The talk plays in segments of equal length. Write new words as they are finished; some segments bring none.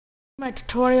My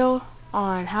tutorial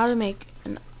on how to make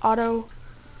an auto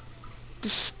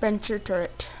dispenser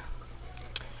turret.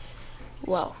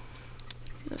 Well,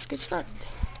 let's get started.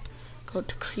 Go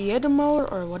to creative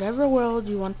mode or whatever world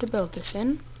you want to build this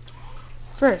in.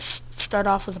 First, start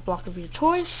off with a block of your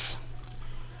choice.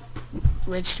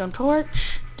 Redstone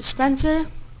torch, dispenser,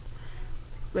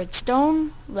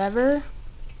 redstone, lever,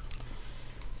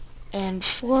 and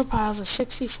 4 piles of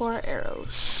 64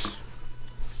 arrows.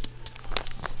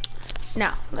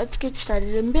 Now, let's get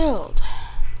started and build.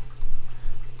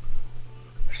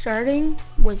 Starting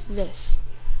with this.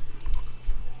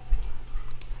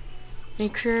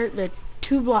 Make sure they're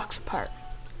 2 blocks apart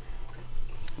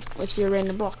with your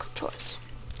random block of choice.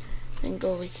 Then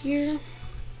go over here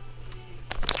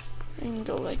and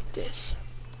go like this.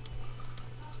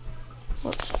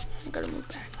 Whoops, I gotta move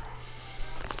back.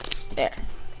 There.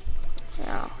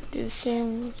 Now do the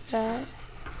same with that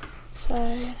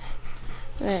side.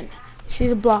 Then see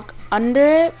the block under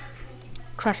it?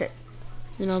 Crush it.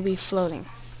 Then it'll be floating.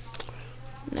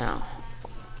 Now.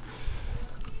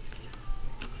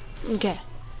 Okay.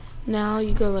 Now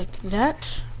you go like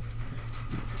that.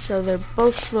 So they're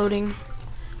both floating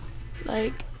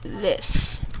like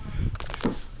this.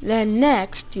 Then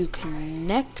next you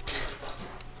connect.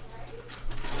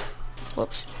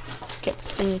 Whoops. Okay,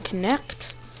 then you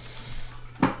connect.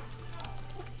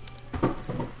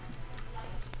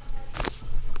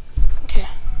 Okay.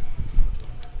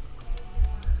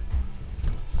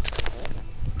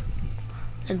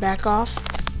 And back off.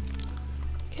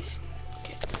 Okay.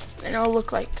 Okay. And it'll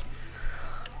look like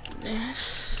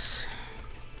this.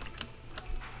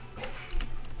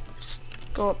 Just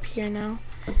go up here now.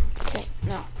 Okay,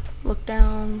 now look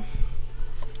down.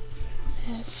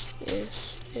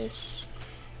 This,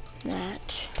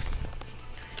 that.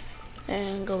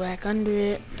 And go back under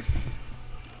it.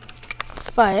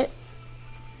 But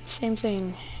same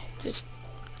thing. Just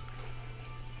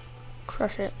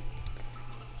crush it.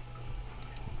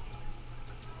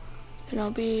 And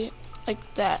it'll be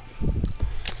like that.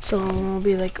 So it'll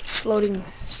be like a floating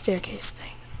staircase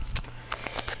thing.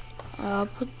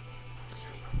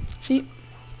 See,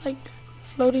 like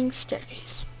floating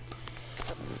staircase.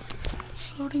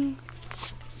 Floating.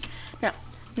 Now,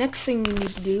 next thing you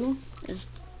need to do is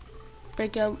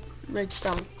break out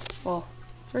redstone. Well,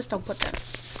 first I'll put down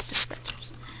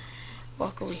dispensers.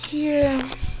 Walk over here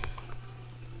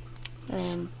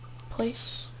and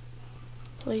place.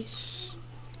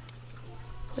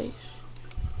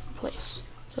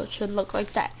 So it should look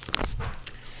like that.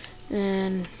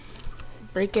 And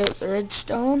break out the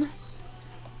redstone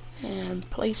and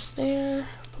place there,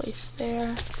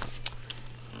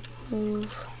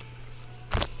 move,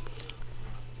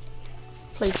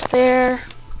 place there,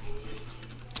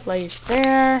 place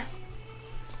there,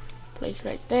 place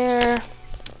right there,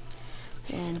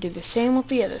 and do the same with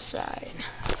the other side.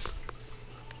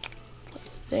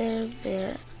 Place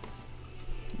there,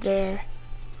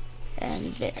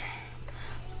 and there.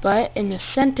 But in the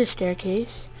center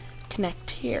staircase,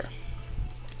 connect here.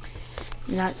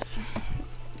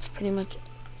 It's pretty much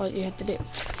what you have to do.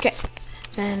 Okay,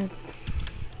 then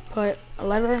put a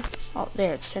lever. Oh,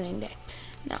 there, it's turning day.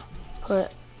 Now,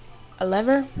 put a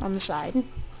lever on the side,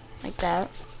 like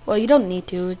that. Well, you don't need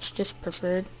to, it's just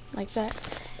preferred like that.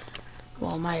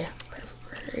 Well, my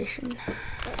preparation.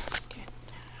 Okay.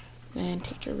 Then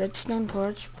take your redstone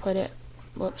torch, put it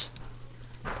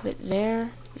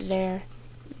there, there.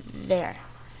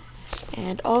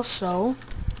 And also,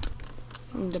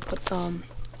 I'm going to put them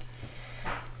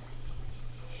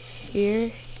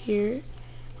here,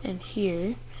 and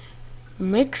here.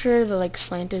 Make sure they're like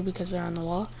slanted because they're on the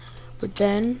wall.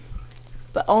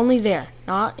 But only there,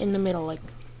 not in the middle like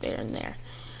there and there.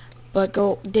 But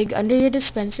go dig under your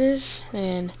dispensers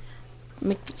and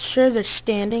make sure they're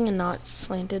standing and not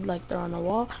slanted like they're on the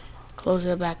wall. Close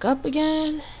it back up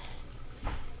again.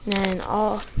 And then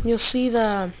you'll see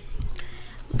the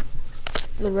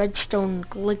redstone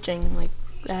glitching like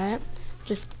that.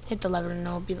 Just hit the lever and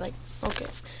it'll be like, okay.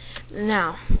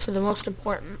 Now, for the most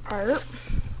important part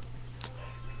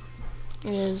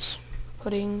is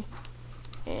putting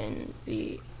in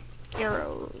the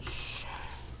arrows.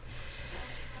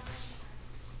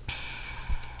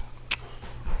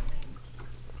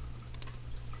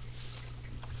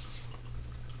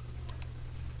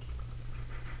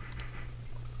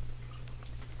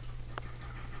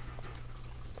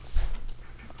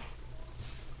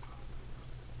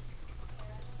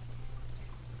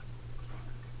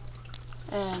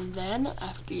 And then,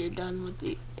 after you're done with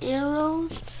the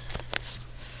arrows,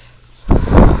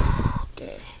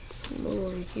 okay, move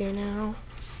over here now,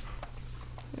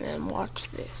 and watch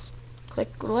this.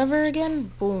 Click the lever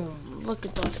again, boom, look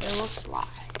at those arrows fly.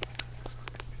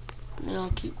 And they'll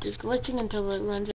keep just glitching until it runs